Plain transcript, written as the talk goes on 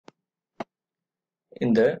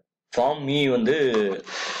இந்த form me வந்து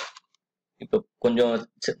இப்போ கொஞ்சம்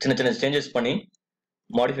சின்ன சின்ன சேஞ்சஸ் பண்ணி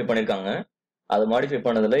மாடிஃபை பண்ணியிருக்காங்க. அதை மாடிஃபை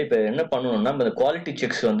பண்ணதுல இப்போ என்ன பண்ணணும்னா இந்த குவாலிட்டி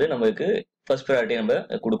செக்ஸ் வந்து நமக்கு ஃபர்ஸ்ட் ப்ரையாரிட்டி நம்ம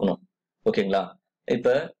கொடுக்கணும். ஓகேங்களா?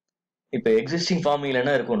 இப்போ இப்போ எக்ஸிஸ்டிங் ஃபார்மில்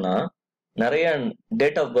என்ன இருக்கும்னா நிறைய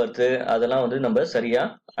டேட் ஆஃப் பர்த் அதெல்லாம் வந்து நம்ம சரியா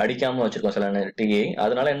அடிக்காம வச்சிருக்கோம் சில டிஏ.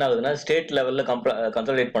 அதனால என்ன ஆகுதுன்னா ஸ்டேட் லெவல்ல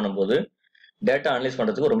கன்சல்டேட் பண்ணும்போது டேட்டா அனலைஸ்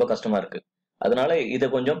பண்றதுக்கு ரொம்ப கஷ்டமா இருக்கு. அதனால இதை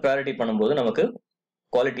கொஞ்சம் ப்ரையாரிட்டி பண்ணும்போது நமக்கு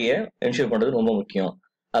குவாலிட்டியை என்ஷூர் பண்றது ரொம்ப முக்கியம்.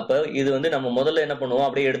 அப்ப இது வந்து நம்ம முதல்ல என்ன பண்ணுவோம்,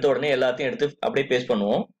 அப்படியே எடுத்த உடனே எல்லாத்தையும் எடுத்து அப்படியே பேஸ்ட்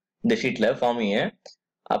பண்ணுவோம் இந்த ஷீட்ல ஃபார்மிங்க.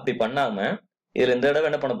 அப்படி பண்ணாம இதுல இந்த தடவை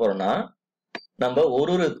என்ன பண்ண போறோம்னா நம்ம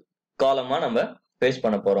ஒரு ஒரு காலமா நம்ம பேஸ்ட்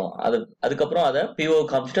பண்ண போறோம். அதுக்கப்புறம் அதை பிஓ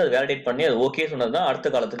காமிச்சிட்டு அதை வேலிடேட் பண்ணி அது ஓகே சொன்னதுதான் அடுத்த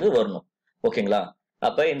காலத்துக்கு வரணும். ஓகேங்களா?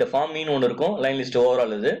 அப்ப இந்த ஃபார்ம் மீன் ஒன்று இருக்கும், லைன் லிஸ்ட்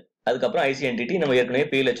ஓவரால் இது. அதுக்கப்புறம் ஐசிஎன்டிடி நம்ம ஏற்கனவே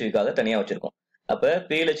பிஎல்ஹெச்விக்காக தனியா வச்சிருக்கோம். அப்ப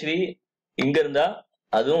பிஎல்ஹெச்வி இங்க இருந்தா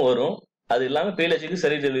அதுவும் வரும், அது இல்லாம பிஎல்ஹெச்விக்கு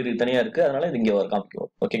சரி டெலிவரி தனியா இருக்கு, அதனால இது இங்க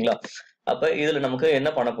காமிக்கும். ஓகேங்களா? அப்ப இதுல நமக்கு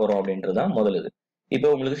என்ன பண்ண போறோம் அப்படின்றதுதான் முதல் இது. இப்போ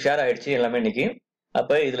உங்களுக்கு ஷேர் ஆயிடுச்சு எல்லாமே இன்னைக்கு.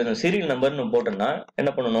 அப்ப இதுல சீரியல் நம்பர்னு போட்டோம்னா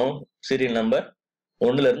என்ன பண்ணணும், சீரியல் நம்பர்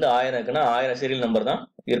 1ல இருந்து 1000 இருக்குன்னா 1000 சீரியல் நம்பர் தான்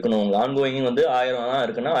இருக்கணும். உங்க ஆன்கோயிங் வந்து 1000 தான்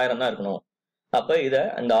இருக்குன்னா 1000 தான் இருக்கணும். அப்ப இத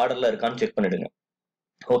இந்த ஆர்டர்ல இருக்கான்னு செக் பண்ணிடுங்க.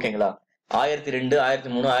 ஓகேங்களா? 1002,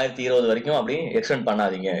 1003, 1020 வரைக்கும் அப்படி எக்ஸ்டெண்ட்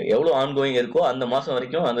பண்ணாதீங்க. எவ்வளவு ஆன்கோயிங் இருக்கோ அந்த மாசம்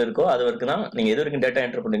வரைக்கும் அது இருக்கோ அது வரைக்கும் தான் நீங்க எது வரைக்கும் டேட்டா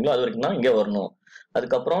என்டர் பண்ணீங்களோ அது வரைக்கும் தான் இங்க வரணும்.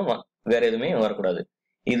 அதுக்கப்புறம் வேற எதுவுமே வரக்கூடாது.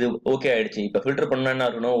 இது ஓகே ஆயிடுச்சு. இப்ப ஃபில்டர் பண்ணா என்ன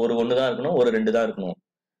இருக்கணும், ஒரு 1 தான் இருக்கணும், ஒரு 2 தான் இருக்கணும்.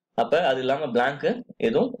 அப்ப அது இல்லாம பிளாங்க்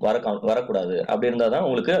எதுவும் வரக்கூடாது. அப்படி இருந்தாதான்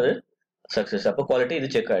உங்களுக்கு அது சக்சஸ். அப்ப குவாலிட்டி இது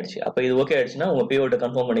செக் ஆயிடுச்சு. அப்ப இது ஓகே ஆயிடுச்சுன்னா உங்க பிஓட்ட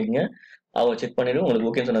கன்ஃபார்ம் பண்ணிக்கங்க. அவங்க செக் பண்ணிட்டு உங்களுக்கு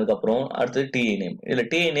ஓகே சொன்னதுக்கு அப்புறம் அடுத்து டிஏ நேம். இதுல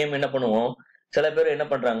டிஏ நேம் என்ன பண்ணுவோம், சில பேர் என்ன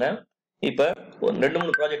பண்றாங்க, இப்ப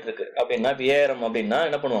 2-3 ப்ராஜெக்ட் இருக்கு அப்படின்னா இப்ப ஏஆர்எம் அப்படின்னா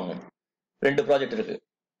என்ன பண்ணுவாங்க, 2 ப்ராஜெக்ட் இருக்கு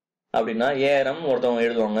அப்படின்னா ஏஆர்எம் ஒருத்தவங்க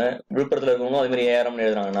எழுதுவாங்க, விழுப்புரத்துல இருக்கவங்க அதே மாதிரி ஏஆர்எம்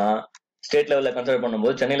எழுதுறாங்கன்னா ஸ்டேட் லெவல்ல கன்சிடர்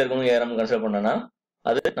பண்ணும்போது சென்னையில இருக்கவங்க ஏஆர்எம் கன்சிடர் பண்ணனா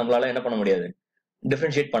அது நம்மளால என்ன பண்ண முடியாது,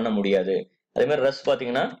 டிஃபரன்ஷியேட் பண்ண முடியாது. அதே மாதிரி ரஸ்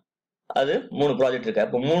பாத்தீங்கன்னா அது 3 ப்ராஜெக்ட் இருக்கு.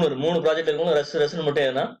 அப்போ மூணு ப்ராஜெக்ட் இருக்கவங்க ரஸ்ன்னு மட்டும்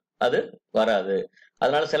எழுதுனா அது வராது.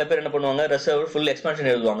 அதனால சில பேர் என்ன பண்ணுவாங்க, ரஸ் ஃபுல் எக்ஸ்பான்ஷன்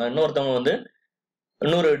எழுதுவாங்க. இன்னொருத்தவங்க வந்து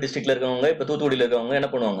இன்னொரு டிஸ்ட்ரிக்ட்ல இருக்கவங்க இப்ப தூத்துக்குடியில இருக்கவங்க என்ன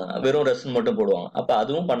பண்ணுவாங்க, வெறும் ரஸ்ன்னு மட்டும் போடுவாங்க. அப்ப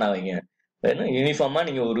அதுவும் பண்ணாதீங்க. யூனிஃபார்மா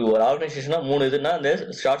நீங்க ஒரு ஆர்கனைசேஷனா 3 இதுன்னா அந்த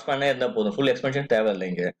ஷார்ட் ஸ்பேனே இருந்தா போதும், ஃபுல் எக்ஸ்பென்ஷன்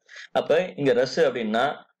தேவையில்லைங்க. அப்ப இங்க ரஸ் அப்படின்னா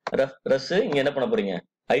ரஸ் இங்க என்ன பண்ண போறீங்க,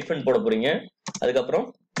 ஹைஃபன் போட போறீங்க. அதுக்கப்புறம்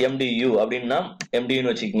எம்டியூ அப்படின்னா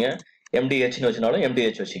எம்டியூன்னு வச்சுக்கோங்க, எம்டிஹெச்னு வச்சுனாலும்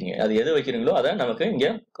எம்டிஹெச் வச்சுக்கோங்க. அது எது வைக்கிறீங்களோ அதை நமக்கு இங்க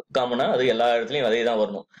காமனா அது எல்லா இடத்துலயும் அதே தான்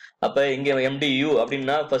வரணும். அப்ப இங்க எம்டியூ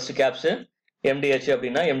அப்படின்னா ஃபர்ஸ்ட் கேப்ஸ், எம்டிஹெச்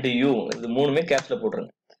அப்படின்னா எம்டியூ, இது 3மே கேப்ஸ்ல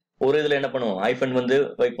போட்டுருங்க. ஒரு இதுல என்ன பண்ணுவோம், ஐஃபன் வந்து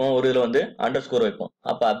வைப்போம், ஒரு இதுல வந்து அண்டர் ஸ்கோர் வைப்போம்.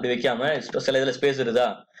 அப்ப அப்படி வைக்காம சில இதுல ஸ்பேஸ் இருக்குதா,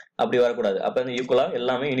 அப்படி வரக்கூடாது. அப்ப இந்த ஈக்குவலா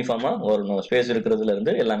எல்லாமே யூனிஃபார்மா வரணும், ஸ்பேஸ் இருக்கிறதுல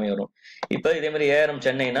இருந்து எல்லாமே வரும். இப்ப இதே மாதிரி ஏஆர்எம்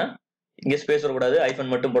சென்னைனா இங்க ஸ்பேஸ் வரக்கூடாது,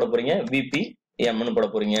 ஐஃபன் மட்டும் போட போறீங்க, விபி எம்னு போட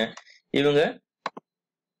போறீங்க. இவங்க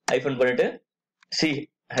ஐஃபன் பண்ணிட்டு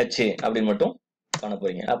சிஹெச்ஏ அப்படின்னு மட்டும் பண்ண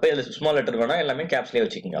போறீங்க. அப்ப இதுல ஸ்மால் லெட்டர் வேணா எல்லாமே கேப்ஸ்லயே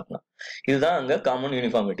வச்சுக்கோங்க. அப்படின்னா இதுதான் அங்க காமன்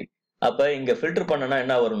யூனிஃபார்மிட்டி. அப்ப இங்க ஃபில்டர் பண்ணனா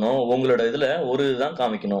என்ன வரணும், உங்களோட இதுல ஒரு இதுதான்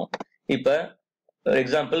காமிக்கணும். இப்ப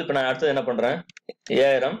எக்ஸாம்பிள் இப்ப நான் அடுத்தது என்ன பண்றேன்,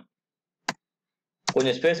 ஏஆர்எம்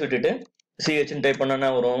கொஞ்சம் ஸ்பேஸ் விட்டுட்டு சிஹெச்னு டைப் பண்ணா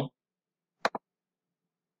வரும்,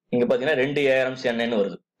 இங்க பாத்தீங்கன்னா 2 ஏஆர்எம் சென்னைன்னு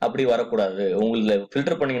வருது. அப்படி வரக்கூடாது. உங்களுக்கு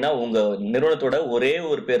ஃபில்டர் பண்ணீங்கன்னா உங்க நிறுவனத்தோட ஒரே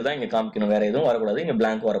ஒரு பேர் தான் இங்க காமிக்கணும், வேற எதுவும் வரக்கூடாது, இங்க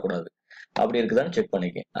பிளாங்க் வரக்கூடாது. அப்படி இருக்குதான்னு செக்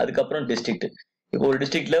பண்ணிக்க. அதுக்கப்புறம் டிஸ்ட்ரிக்ட். இப்போ ஒரு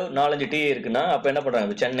டிஸ்ட்ரிக்ட்ல 4-5 டிஏ இருக்குன்னா அப்ப என்ன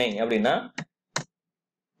பண்றாங்க, சென்னை அப்படின்னா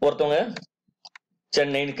ஒருத்தவங்க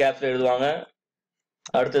சென்னைன்னு கேப்ஸ்ல எழுதுவாங்க.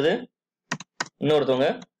 அடுத்தது இன்னொருத்தவங்க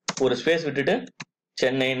ஒரு ஸ்பேஸ் விட்டுட்டு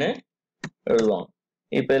சென்னைன்னு எழுதுவாங்க.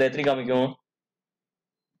 இப்ப இதுல எத்தனை காமிக்கும்,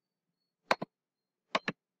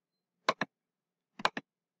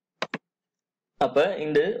 அப்ப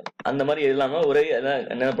இந்த அந்த மாதிரி இல்லாம ஒரே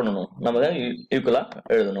என்ன பண்ணணும், நம்ம தான் ஈக்குவலா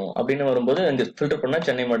எழுதணும். அப்படின்னு வரும்போது இங்க ஃபில்டர் பண்ணா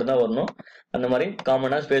சென்னை மட்டும் தான் வரணும். அந்த மாதிரி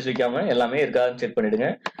காமனா ஸ்பேஸ் வைக்காம எல்லாமே இருக்கான்னு செக் பண்ணிடுங்க.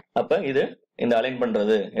 அப்ப இது இந்த அலைன்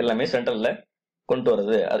பண்றது எல்லாமே சென்டர்ல கொண்டு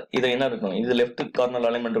வர்றது, இது என்ன இருக்கணும், இது லெஃப்ட் கார்னர்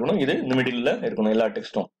அலைன்மெண்ட் இருக்கணும், இது இந்த மிடில் இருக்கணும் எல்லா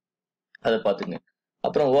டெக்ஸ்டும், அதை பாத்துங்க.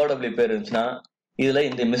 அப்புறம் ஓடபிள்யூ பேர் இருந்துச்சுன்னா இதுல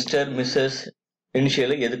இந்த மிஸ்டர் மிஸ்ஸஸ்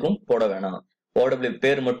இனிஷியல் எதுக்கும் போட வேணாம், ஓடபிள்யூ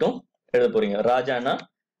பேர் மட்டும் எழுத போறீங்க. ராஜானா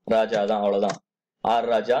ராஜா தான், அவ்வளவுதான். ஆர்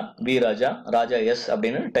ராஜா, பி ராஜா, ராஜா எஸ்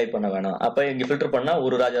அப்படின்னு டைப் பண்ண வேணாம். அப்ப இங்க ஃபில்டர் பண்ணா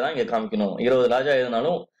ஒரு ராஜா தான் இங்க காமிக்கணும். 20 ராஜா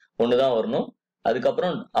எதுனாலும் 1 தான் வரணும்.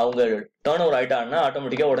 அதுக்கப்புறம் அவங்க டர்ன் ஓவர் ஆயிட்டாங்கன்னா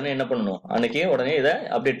ஆட்டோமேட்டிக்கா உடனே என்ன பண்ணணும், அன்னைக்கே உடனே இதை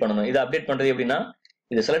அப்டேட் பண்ணணும். இதை அப்டேட் பண்றது எப்படின்னா,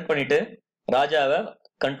 இதை செலக்ட் பண்ணிட்டு ராஜாவை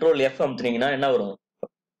கண்ட்ரோல் எஃப் அமுத்துனீங்கன்னா என்ன வரும்,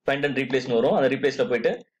 ஃபைண்ட் அண்ட் ரீப்ளேஸ்னு வரும். அந்த ரீப்ளேஸ்ல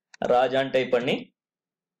போயிட்டு ராஜான்னு டைப் பண்ணி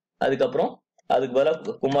அதுக்கப்புறம் அதுக்கு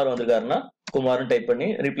பதிலாக குமார் வந்திருக்காருன்னா குமார்னு டைப் பண்ணி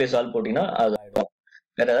ரீப்ளேஸ் ஆல் போட்டீங்கன்னா அது ஆயிடும்.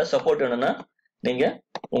 வேற ஏதாவது சப்போர்ட் வேணும்னா நீங்க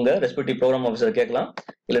உங்க ரெஸ்பெக்டிவ் ப்ரோக்ராம் ஆஃபீஸர் கேட்கலாம்,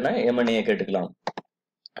 இல்லைன்னா எம்என்ஏ கேட்டுக்கலாம்,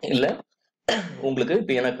 இல்ல உங்களுக்கு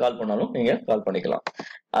இப்போ எனக்கு கால் பண்ணாலும் நீங்க கால் பண்ணிக்கலாம்.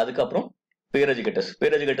 அதுக்கப்புறம் பேர்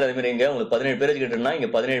எஜுகேட்டர் அதே மாதிரி இங்க உங்களுக்கு 17 பேர் எஜுகேட்டர்னா இங்க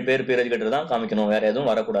 17 பேர் எஜுகேட்டர் தான் காமிக்கணும், வேற எதுவும்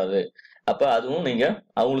வரக்கூடாது. அப்ப அதுவும் நீங்க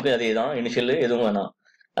அவங்களுக்கும் அதே தான், இனிஷியல் எதுவும் வேணாம்.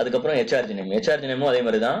 அதுக்கப்புறம் ஹெச்ஆர்ஜி நேமும் அதே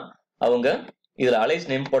மாதிரி தான். அவங்க இதுல அலைஸ்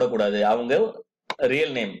நேம் போடக்கூடாது, அவங்க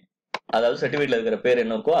ரியல் நேம், அதாவது சர்டிபிகேட்ல இருக்கிற பேர்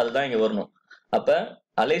என்ன இருக்கோ அதுதான் இங்க வரணும். அப்ப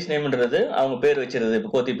அலைஸ் நேம்ன்றது அவங்க பேர் வச்சிருது, இப்போ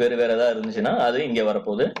கோத்தி பேர் வேற ஏதாவது இருந்துச்சுன்னா அது இங்க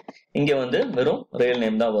வரப்போகுது. இங்க வந்து வெறும் ரியல்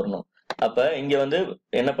நேம் தான் வரணும். அப்ப இங்க வந்து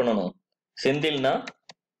என்ன பண்ணணும், செந்தில்னா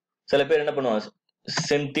சில பேர் என்ன பண்ணுவாங்க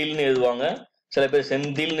செந்தில்னு எழுதுவாங்க, சில பேர்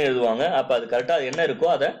செந்தில்னு எழுதுவாங்க. அப்ப அது கரெக்டா அது என்ன இருக்கோ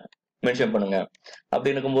அதை மென்ஷன் பண்ணுங்க.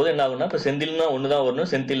 அப்படி இருக்கும்போது என்ன ஆகும்னா, இப்ப செந்தில்னா ஒண்ணுதான் வரணும்,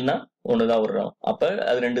 செந்தில்னா ஒண்ணுதான் வரும். அப்ப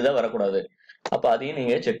அது 2 தான் வரக்கூடாது. அப்ப அதையும்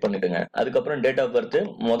நீங்க செக் பண்ணிடுங்க. அதுக்கப்புறம் டேட் ஆஃப் பர்த்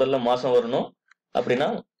முதல்ல மாசம் வரணும். அப்படின்னா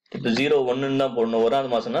இப்ப 01 தான் போடணும், 1வது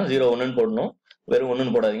மாசம்னா 01 போடணும், வெறும்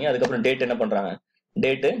 1 போடாதீங்க. அதுக்கப்புறம் டேட் என்ன பண்றாங்க,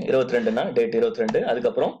 டேட்டு 22னா டேட் 22,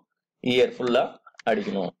 அதுக்கப்புறம் இயர் ஃபுல்லா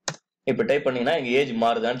அடிக்கணும். இப்ப டைப் பண்ணீங்கன்னா இங்க ஏஜ்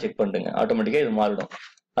மாறுதான்னு செக் பண்ணிடுங்க, ஆட்டோமேட்டிக்கா இது மாறிடும்.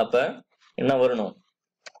 அப்ப என்ன வரணும்,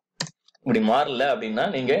 இப்படி மாறல அப்படின்னா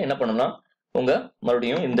நீங்க என்ன பண்ணணும்னா உங்க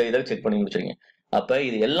மறுபடியும் இந்த இதை செக் பண்ணி முடிச்சிருங்க. அப்ப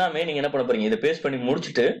இது எல்லாமே நீங்க என்ன பண்ண போறீங்க, இதை பேஸ்ட் பண்ணி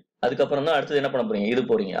முடிச்சுட்டு அதுக்கப்புறம் தான் அடுத்தது என்ன பண்ண போறீங்க, இது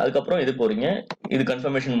போறீங்க, அதுக்கப்புறம் இது போறீங்க. இது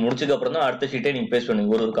கன்ஃபர்மேஷன் முடிச்சதுக்கு அப்புறம் தான் அடுத்த ஷீட்டை நீங்க பேஸ்ட்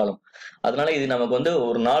பண்ணுங்க ஒரு காலம். அதனால இது நமக்கு வந்து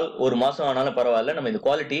ஒரு நாள் ஒரு மாசம் ஆனாலும் பரவாயில்ல, நம்ம இது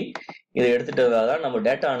குவாலிட்டி இதை எடுத்துட்டதான் நம்ம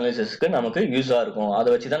டேட்டா அனாலிசிஸ்க்கு நமக்கு யூஸா இருக்கும். அதை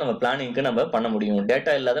வச்சுதான் நம்ம பிளானிங்க்கு நம்ம பண்ண முடியும்.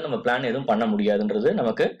 டேட்டா இல்லாத நம்ம பிளான் எதுவும் பண்ண முடியாதுன்றது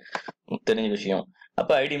நமக்கு தெரிஞ்ச விஷயம்.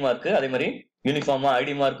 அப்ப ஐடி மார்க் அதே மாதிரி யூனிஃபார்மா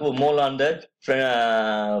ID mark mole on the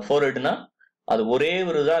ஃபோர்ஹெட்னா அது ஒரே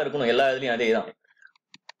ஒரு தான் இருக்கணும், எல்லா இதுலயும் அதே தான்.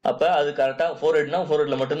 அப்ப அது கரெக்டா ஃபோர்ஹெட்னா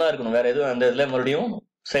ஃபோர்ஹெட்ல மட்டும்தான் இருக்கணும், வேற எதுவும் அந்த இதுல மறுபடியும்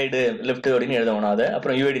சைடு லெஃப்ட் அப்படின்னு எழுத வேணாம். அதை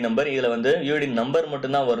அப்புறம் யூஐடி நம்பர், இதுல வந்து யூஐடி நம்பர்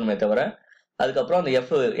மட்டும்தான் வருமே தவிர, அதுக்கப்புறம் அந்த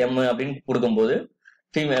எஃப் எம் அப்படின்னு கொடுக்கும்போது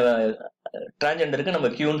ஃபீமேல் டிரான்ஜெண்டருக்கு நம்ம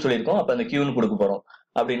கியூன்னு சொல்லியிருக்கோம், அப்ப அந்த கியூன்னு கொடுக்க போறோம்.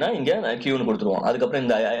 அப்படின்னா இங்க கியூன்னு கொடுத்துருவோம். அதுக்கப்புறம்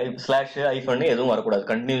இந்த ஸ்லாஷ் ஐஃபன் எதுவும் வரக்கூடாது,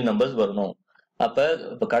 கண்டினியூ நம்பர்ஸ் வரணும். அப்ப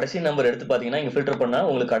இப்ப கடைசி நம்பர் எடுத்து பாத்தீங்கன்னா இங்க ஃபில்டர் பண்ணா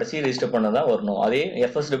உங்களுக்கு கடைசி ரெஜிஸ்டர் பண்ணதான் வரணும். அதே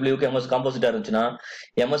எஃப்எஸ்டபிள்யூக்கு எம்எஸ் காம்போசிட்டா இருந்துச்சுன்னா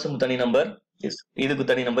எம்எஸ் தனி நம்பர், இதுக்கு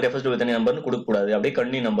தனி நம்பர், எஃப்எஸ்டபிள்யூ தனி நம்பர்னு கொடுக்க கூடாது, அப்படியே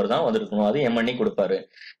கண்டினியூ நம்பர் தான் வந்திருக்கணும். அது எம்என்இ கொடுப்பாரு.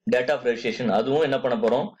 டேட் ஆஃப் ரெஜிஸ்ட்ரேஷன் அதுவும் என்ன பண்ண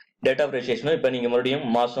போறோம், டேட் ஆஃப் ரெஜிஸ்ட்ரேஷன் இப்ப நீங்க மறுபடியும்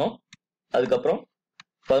மாசம், அதுக்கப்புறம்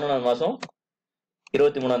 11வது மாசம்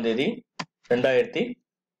 23ஆம் தேதி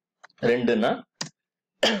 2002ன்னா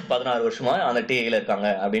 16 வருஷமா அந்த டிஐல இருக்காங்க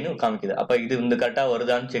அப்படின்னு காமிக்குது. அப்ப இது இந்த கரெக்டா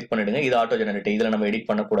வருதான்னு செக் பண்ணிடுங்க. இது ஆட்டோ ஜெனரேட், இதுல நம்ம எடிட்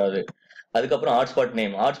பண்ணக்கூடாது. அதுக்கப்புறம் ஹாட்ஸ்பாட்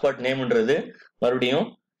நேம்ன்றது மறுபடியும்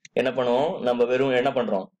என்ன பண்ணுவோம், நம்ம வெறும் என்ன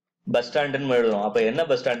பண்றோம் பஸ் ஸ்டாண்டுன்னு எழுதுறோம். அப்ப என்ன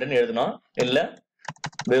பஸ் ஸ்டாண்டுன்னு எழுதணும், இல்ல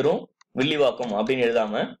வெறும் வில்லிவாக்கம் அப்படின்னு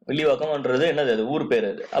எழுதாம, வில்லிவாக்கம்ன்றது என்னது, அது ஊர்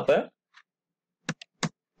பேரு. அது அப்ப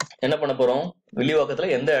என்ன பண்ண போறோம்,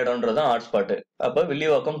 வில்லிவாக்கத்துல எந்த இடம்ன்றதான் ஹாட்ஸ்பாட். அப்ப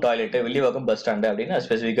Villivakkam toilet, Villivakkam bus stand அப்படின்னு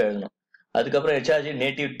ஸ்பெசிஃபிக்கா எழுதணும். அதுக்கப்புறம் ஹெச்ஆர்ஜி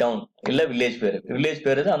நேட்டிவ் டவுன் இல்ல வில்லேஜ்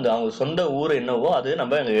பேரு அந்த அவங்க சொந்த ஊர் என்னவோ அது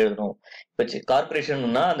நம்ம அங்க எழுதணும். இப்ப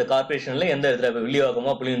கார்பரேஷன்னா அந்த கார்பரேஷன்ல எந்த இடத்துல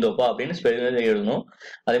வில்லிவாக்கமா புளியந்தோப்பா அப்படின்னு எழுதணும்.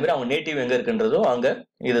 அதே மாதிரி அவங்க நேட்டிவ் எங்க இருக்குன்றதோ அங்க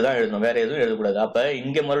இதுதான் எழுதணும், வேற எதுவும் எழுதக்கூடாது. அப்ப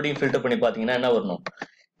இங்க மறுபடியும் ஃபில்டர் பண்ணி பாத்தீங்கன்னா என்ன வரணும்,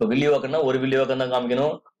 இப்ப வில்லிவாக்கம்னா ஒரு வில்லிவாக்கம் தான்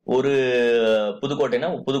காமிக்கணும், ஒரு புதுக்கோட்டைனா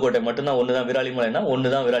புதுக்கோட்டை மட்டும்தான் ஒண்ணுதான், விராலிமலைனா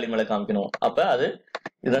ஒண்ணுதான் விராலிமலை காமிக்கணும். அப்ப அது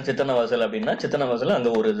இதுதான் சித்தன்னவாசல் அப்படின்னா சித்தன்னவாசல் அந்த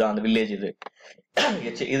ஒரு இதுதான் அந்த வில்லேஜ்.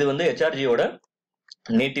 இது வந்து ஹெச்ஆர்ஜியோட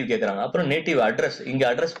நேட்டிவ் கேக்குறாங்க. அப்புறம் நேட்டிவ் அட்ரஸ், இங்க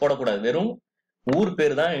அட்ரஸ் போடக்கூடாது, வெறும் ஊர்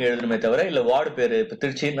பேர் தான் இங்க எழுதணுமே தவிர இல்ல வார்டு பேரு. இப்ப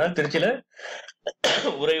திருச்சின்னா திருச்சியில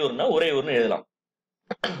உறையூர்னா உறையூர்னு எழுதலாம்,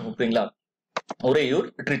 ஓகேங்களா, உறையூர்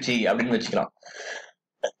திருச்சி அப்படின்னு வச்சுக்கலாம்.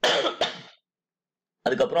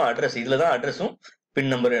 அதுக்கப்புறம் அட்ரஸ், இதுலதான் அட்ரஸும்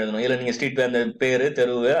பின் நம்பர் எழுதணும். இதுல நீங்க ஸ்ட்ரீட் அந்த பேரு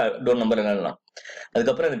தெருவு டோர் நம்பர் எழுதலாம்.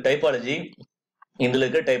 அதுக்கப்புறம் இந்த டைப்பாலஜி, இதுல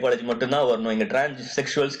இருக்க டைப்பாலஜி மட்டும்தான் வரணும், இங்க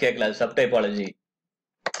டிரான்ஸ்செக்சுவல்ஸ் கேட்கல, சப் டைப்பாலஜி,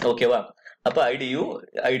 ஓகேவா. அப்ப ஐடியூ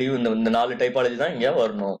இந்த 4 டைப்பாலஜி தான் இங்க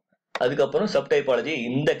வரணும். அதுக்கப்புறம் சப் டைப்பாலஜி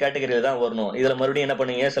இந்த கேட்டகரியில தான் வரணும். இதுல மறுபடியும் என்ன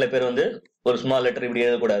பண்ணீங்க, சில பேர் வந்து ஒரு ஸ்மால் லெட்டர் இப்படி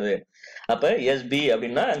எழுதக்கூடாது. அப்ப எஸ்பி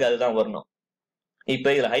அப்படின்னா அங்க அதுதான் வரணும்.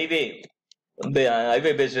 இப்ப இதுல ஹைவே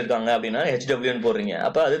பேஸ்ட் இருக்காங்க அப்படின்னா ஹெச்டபிள்யூன்னு போடுறீங்க,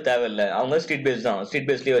 அப்ப அது தேவையில்லை, அவங்க ஸ்ட்ரீட் பேஸ் தான், ஸ்ட்ரீட்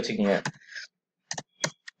பேஸ்லயே வச்சுக்கோங்க.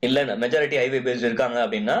 இல்ல மெஜாரிட்டி ஹைவே பேஸ்ட் இருக்காங்க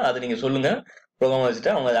அப்படின்னா அது நீங்க சொல்லுங்க, ப்ரோக்ராம்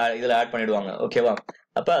வச்சுட்டு அவங்க இதுல ஆட் பண்ணிடுவாங்க, ஓகேவா.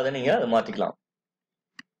 அப்ப அதை நீங்க அதை மாத்திக்கலாம்.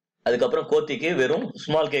 அதுக்கப்புறம் கோத்திக்கு வெறும்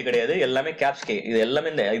ஸ்மால் கே கிடையாது, எல்லாமே கேப்ஸ் கே. இது எல்லாமே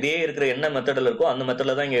இந்த இதே இருக்கிற என்ன மெத்தட்ல இருக்கோ அந்த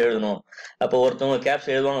மெத்தட்ல தான் இங்க எழுதணும். அப்போ ஒருத்தவங்க கேப்ஸ்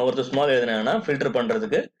எழுதுவாங்க, ஒருத்தர் ஸ்மால் எழுதினாங்கன்னா ஃபில்டர்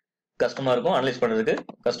பண்றதுக்கு கஷ்டமா இருக்கும், அனலைஸ் பண்றதுக்கு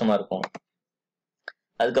கஷ்டமா இருக்கும்.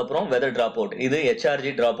 அதுக்கப்புறம் வெதர் டிராப் அவுட், இது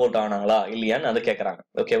ஹெச்ஆர்ஜி டிராப் அவுட் ஆனாங்களா இல்லையான்னு அதை கேட்கறாங்க,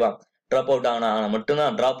 ஓகேவா. டிராப் அவுட் ஆனா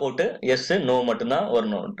மட்டும்தான் டிராப் அவுட், எஸ் நோ மட்டும்தான்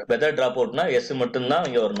வரணும். வெதர் டிராப் அவுட்னா எஸ் மட்டும்தான்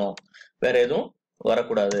இங்க வரணும், வேற எதுவும்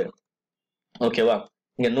வரக்கூடாது. ஓகேவா?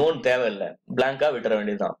 இங்க நோன் தேவையில்லை, பிளாங்கா விட்டுற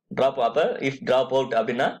வேண்டியதுதான். டிராப் அப்ப இஃப் டிராப் அவுட்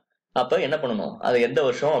அப்படின்னா அப்ப என்ன பண்ணணும், அது எந்த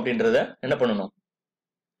வருஷம் அப்படின்றத என்ன பண்ணணும்,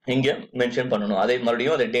 இங்க மென்ஷன் பண்ணணும். அதே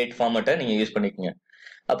மறுபடியும் அந்த டேட் ஃபார்மேட்டை நீங்க யூஸ் பண்ணிக்கோங்க.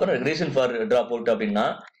 அப்புறம் ரீசன் ஃபார் டிராப் அவுட் அப்படின்னா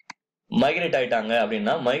மைக்ரேட் ஆயிட்டாங்க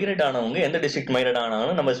அப்படின்னா, மைக்ரேட் ஆனவங்க எந்த டிஸ்ட்ரிக்ட் மைக்ரேட்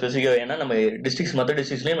ஆனாலும் நம்ம ஸ்பெசிஃபிக்கா, ஏன்னா நம்ம டிஸ்ட்ரிக்ட்ஸ் மற்ற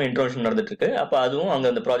டிஸ்ட்ரிக்ட்ஸ்லயும் இன்ட்ரோடக்ஷன் நடந்துட்டு இருக்கு. அப்ப அதுவும் அங்க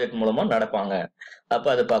அந்த ப்ராஜெக்ட் மூலமா நடப்பாங்க. அப்ப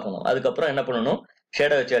அதை பார்க்கணும். அதுக்கப்புறம் என்ன பண்ணணும்,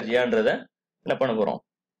 ஷேடோ சார்ஜியான்றத என்ன பண்ண போறோம்,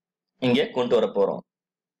 இங்க கொண்டு வர போறோம்.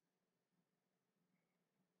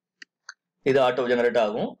 இது ஆட்டோ ஜெனரேட்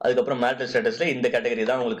ஆகும். அதுக்கப்புறம் மேரிட்டல் ஸ்டேட்டஸ்ல இந்த கேட்டகரி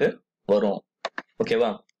தான் உங்களுக்கு வரும். ஓகேவா?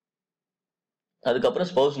 அதுக்கப்புறம்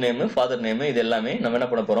ஸ்பௌஸ் நேம், ஃபாதர் நேம், இது எல்லாமே நம்ம என்ன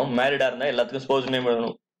பண்ண போறோம், மேரிடா இருந்தா எல்லாத்துக்கும் ஸ்பௌஸ் நேம்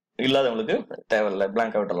எழுதணும், இல்லாதவங்களுக்கு தேவையில்லை,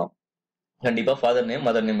 பிளாங்கா விட்டலாம். கண்டிப்பா ஃபாதர் நேம்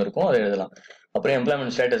மதர் நேம் இருக்கும், அதை எழுதலாம். அப்புறம்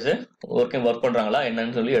எம்ப்ளாய்மெண்ட் ஸ்டேட்டஸ், ஒர்க் பண்றாங்களா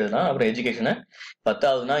என்னன்னு சொல்லி எழுதலாம். அப்புறம் எஜுகேஷனை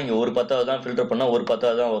 10ஆவதுனா இங்க ஒரு 10ஆவது தான் ஃபில்டர் பண்ணா ஒரு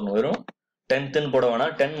 10ஆவது தான் வரணும். வெறும் 10th போட வேணா,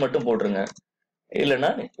 10 மட்டும் போட்டுருங்க.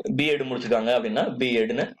 இல்லைன்னா பிஎட் முடிச்சிருக்காங்க அப்படின்னா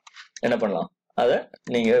பிஎட்னு என்ன பண்ணலாம், அதை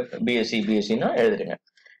நீங்க பிஎஸ்சினா எழுதுறீங்க.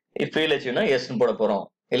 இஃப் ஃபெயில் ஆச்சுன்னா எஸ்ன்னு போட போறோம்,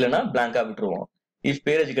 இல்லைன்னா பிளாங்கா விட்டுருவோம். இஃப்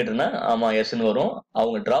பேர் எஜுகேட்டர்னா ஆமா எஸ்ன்னு வரும்.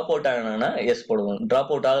 அவங்க டிராப் அவுட் ஆகினா எஸ் போடுவோம்,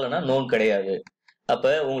 டிராப் அவுட் ஆகலைன்னா நோன் கிடையாது.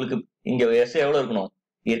 அப்ப உங்களுக்கு இங்க எஸ் எவ்வளவு இருக்கணும்,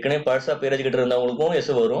 ஏற்கனவே பழசா பேர் எஜுகேட்டர் இருந்தவங்களுக்கும்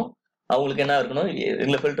எஸ் வரும். அவங்களுக்கு என்ன இருக்கணும்,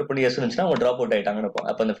 இதுல ஃபில்டர் பண்ணி எஸ் இருந்துச்சுன்னா அவங்க டிராப் அவுட் ஆயிட்டாங்கன்னு இருக்கும்.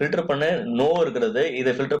 அப்ப அந்த ஃபில்டர் பண்ண நோ இருக்கிறது,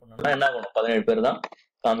 இதை ஃபில்டர் பண்ணா என்ன ஆகணும், 17 பேர் தான்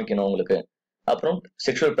காமிக்கணும் உங்களுக்கு. அப்புறம்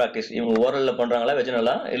செக்ஷுவல் பிராக்டிஸ், இவங்க ஓரல்ல பண்றாங்களா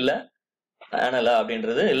வெஜினலா இல்ல ஆனலா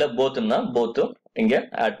அப்படின்றது, இல்ல போத்துன்னா போத்தும் இங்க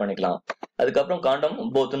ஆட் பண்ணிக்கலாம். அதுக்கப்புறம் காண்டம்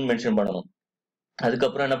போத்துன்னு மென்ஷன் பண்ணணும்.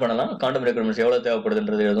 அதுக்கப்புறம் என்ன பண்ணலாம், காண்டம் ரெக்யர்மெண்ட்ஸ் எவ்வளவு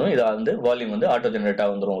தேவைப்படுதுன்றது எழுதணும். இது வந்து வால்யூம் வந்து ஆட்டோ ஜெனரேட்டா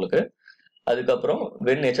வந்துடும் உங்களுக்கு. அதுக்கப்புறம்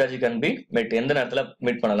வென் ஹெச்ஆர்ஜி கேன் பி மீட், எந்த நேரத்துல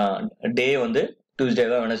மீட் பண்ணலாம், டே வந்து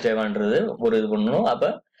டியூஸ்டேவா வெனஸ்டேவான்றது ஒரு இது பண்ணணும். அப்ப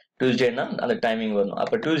டியூஸ்டேனா அந்த டைமிங் வரணும்.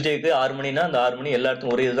 அப்ப டியூஸ்டேக்கு 6 மணினா அந்த 6 மணி எல்லா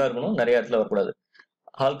இடத்துக்கும் ஒரே இதுதான் இருக்கணும், நிறைய இடத்துல வரக்கூடாது.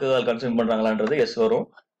 ஹால் கன்சியூம் பண்றாங்களான்றது எஸ் வரும்.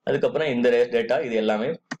 அதுக்கப்புறம் இந்த டேட்டா இது எல்லாமே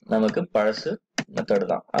நமக்கு பழசு மெத்தட்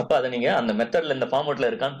தான். அப்ப அதை நீங்க அந்த மெத்தட்ல இந்த ஃபார்மேட்ல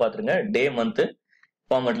இருக்கான்னு பாத்துருங்க, டே மந்த்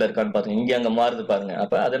ஃபார்மேட்ல இருக்கான்னு பாத்துங்க, இங்க அங்க மாறுது பாருங்க.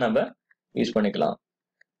 அப்ப அதை நம்ம யூஸ் பண்ணிக்கலாம்.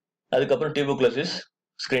 அதுக்கப்புறம் டியூபர்குலோசிஸ்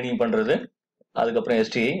ஸ்கிரீனிங் பண்றது, அதுக்கப்புறம்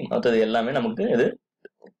எஸ்டிஐ, மற்றது எல்லாமே நமக்கு இது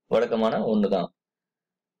வழக்கமான ஒண்ணுதான்.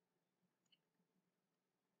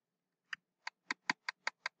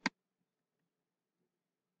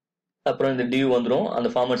 அப்புறம் இந்த டியூ வந்துடும். அந்த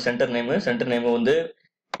ஃபார்மேட் சென்டர் நேம் வந்து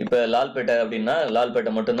இப்ப லால்பேட்டை அப்படின்னா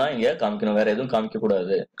லால்பேட்டை மட்டும்தான் இங்க காமிக்கணும், வேற எதுவும் காமிக்க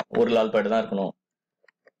கூடாது. ஒரு லால்பேட்டை தான் இருக்கணும்.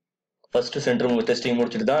 ஃபர்ஸ்ட் சென்டர் டெஸ்டிங்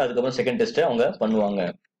முடிச்சுட்டு தான் அதுக்கப்புறம் செகண்ட் டெஸ்ட் அவங்க பண்ணுவாங்க.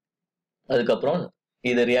 அதுக்கப்புறம்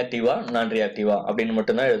இது ரியாக்டிவா நான் ரியாக்டிவா அப்படின்னு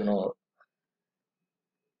மட்டும்தான் எழுதணும்.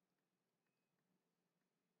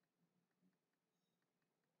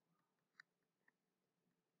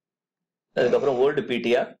 அதுக்கப்புறம் ஓல்டு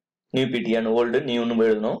பிடிஆ நியூ பிடிஆன்னு ஓல்டு நியூன்னு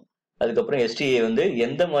எழுதணும். அதுக்கப்புறம் எஸ்டிஏ வந்து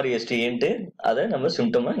எந்த மாதிரி எஸ்டிஏன்ட்டு அதை நம்ம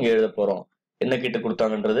சிம்டமா இங்க எழுத போறோம். என்ன கிட்ட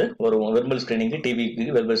கொடுத்தாங்கன்றது ஒரு வெர்பல் ஸ்கிரீனிங்கு,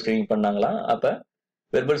 டிபிக்கு வெர்பல் ஸ்கிரீனிங் பண்ணாங்களா. அப்ப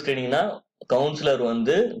வெர்பல் ஸ்கிரீனிங்னா கவுன்சிலர்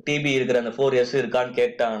வந்து டிபி இருக்கிற அந்த 4S இருக்கான்னு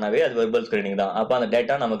கேட்டாங்கன்னாவே அது வெர்பல் ஸ்கிரீனிங் தான். அப்ப அந்த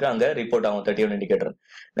டேட்டா நமக்கு அங்க ரிப்போர்ட் ஆகும் 31 இண்டிகேட்டர்.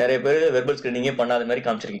 நிறைய பேர் வெர்பல் ஸ்கிரீனிங்கே பண்ணாத மாதிரி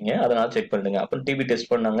காமிச்சிருக்கீங்க, அதனால செக் பண்ணுங்க. அப்புறம் டிபி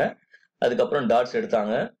டெஸ்ட் பண்ணாங்க, அதுக்கப்புறம் டாட்ஸ்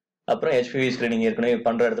எடுத்தாங்க. அப்புறம் HPV ஸ்கிரீனிங் ஏற்கனவே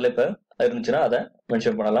பண்ற இடத்துல இப்ப இருந்துச்சுன்னா அதை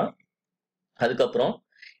மென்ஷன் பண்ணலாம். அதுக்கப்புறம்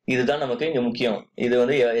இதுதான் நமக்கு இங்க முக்கியம். இது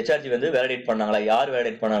வந்து ஹெச்ஆர்ஜி வந்து வேலிடேட் பண்ணாங்களா, யார்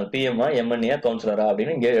வேலிடேட் பண்ணாங்க, பிஎம்ஆ எம்என்ஏ கவுன்சிலரா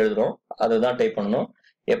அப்படின்னு இங்க எழுதுறோம். அதுதான் டைப் பண்ணணும்.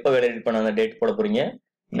 எப்ப வேலிடேட் பண்ணாங்க டேட் போட போறீங்க,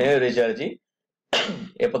 நியூ ரீசார்ஜ்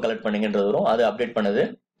எப்ப கலெக்ட் பண்ணீங்கன்றது வரும். அது அப்டேட் பண்ணது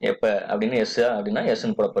எப்ப அப்படின்னு எஸ் அப்படின்னா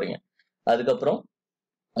எஸ்ன்னு போட போறீங்க. அதுக்கப்புறம்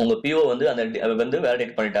உங்க பிஓ வந்து அந்த வந்து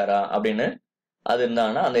வேலிடேட் பண்ணிட்டாரா அப்படின்னு அது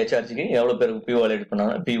இருந்தாங்கன்னா அந்த ஹெச்ஆர்ஜிக்கு எவ்வளவு பேருக்கு பிஓ வேலிடேட்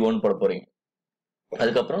பண்ணாங்க பிஓன்னு போட போறீங்க.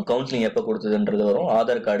 அதுக்கப்புறம் கவுன்சிலிங் எப்ப கொடுத்ததுன்றது வரும்.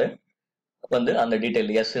 ஆதார் கார்டு வந்து அந்த டீடைல்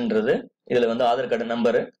எஸ்ன்றது, இதுல வந்து ஆதார் கார்டு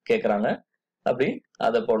நம்பர் கேட்கறாங்க, அப்படி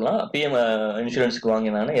அதை போடலாம். பிஎம் இன்சூரன்ஸ்க்கு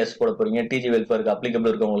வாங்கினாங்கன்னா எஸ் போட போறீங்க. டிஜி வெல்ஃபேருக்கு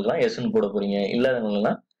அப்ளிகபிள் இருக்கவங்களுக்குலாம் எஸ்ன்னு போட போறீங்க,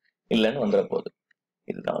 இல்லாதவங்களுக்குலாம் இல்லைன்னு வந்துட போகுது.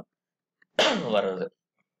 இதுதான் வர்றது.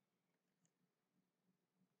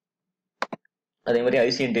 அதே மாதிரி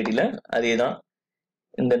ஐசிஎன்டிடில அதேதான்,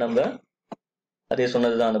 இந்த நம்ம அதே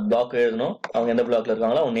சொன்னதுதான். அந்த பிளாக் எழுதணும், அவங்க எந்த பிளாக்ல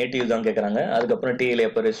இருக்காங்களோ அவங்க நேட்டிவ் தான் கேட்கறாங்க. அதுக்கப்புறம் டிஎல்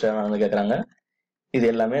எப்போ ரெஜிஸ்டர் ஆனாங்க கேட்கறாங்க. இது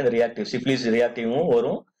எல்லாமே அந்த ரியாக்டிவ், சிப்ளிஸ் ரியாக்டிவும்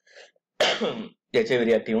வரும், ஹெச்ஐவி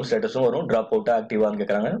ரியாக்டிவும் ஸ்டேட்டஸும் வரும். டிராப் அவுட்டா ஆக்டிவான்னு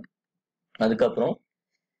கேட்கறாங்க. அதுக்கப்புறம்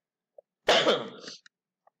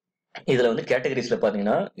இதுல வந்து கேட்டகரிஸ்ல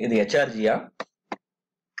பாத்தீங்கன்னா இது ஹெச்ஆர்ஜியா,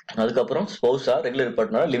 அதுக்கப்புறம் ஸ்பௌஸா, ரெகுலர்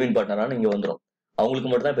பார்ட்னரா, லிவிங் பார்ட்னரா இங்க வந்துடும். அவங்களுக்கு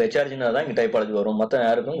மட்டும் தான் இப்ப ஹெச்ஆர்ஜினா தான் இங்க டைப்பாலஜி வரும், மத்த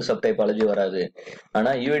யாருக்கும் இங்க சப் டைப்பாலஜி வராது. ஆனா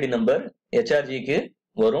யூஐடி நம்பர் ஹெச்ஆர்ஜிக்கு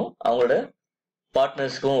வரும், அவங்களோட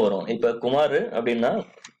பார்ட்னர்ஸ்க்கும் வரும். இப்ப குமார் அப்படின்னா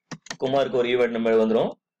குமாருக்கு ஒரு ஈவெண்ட் நம்பர்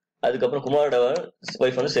வந்துடும். அதுக்கப்புறம் குமாரோட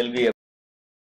ஒய்ஃப் வந்து செல்வி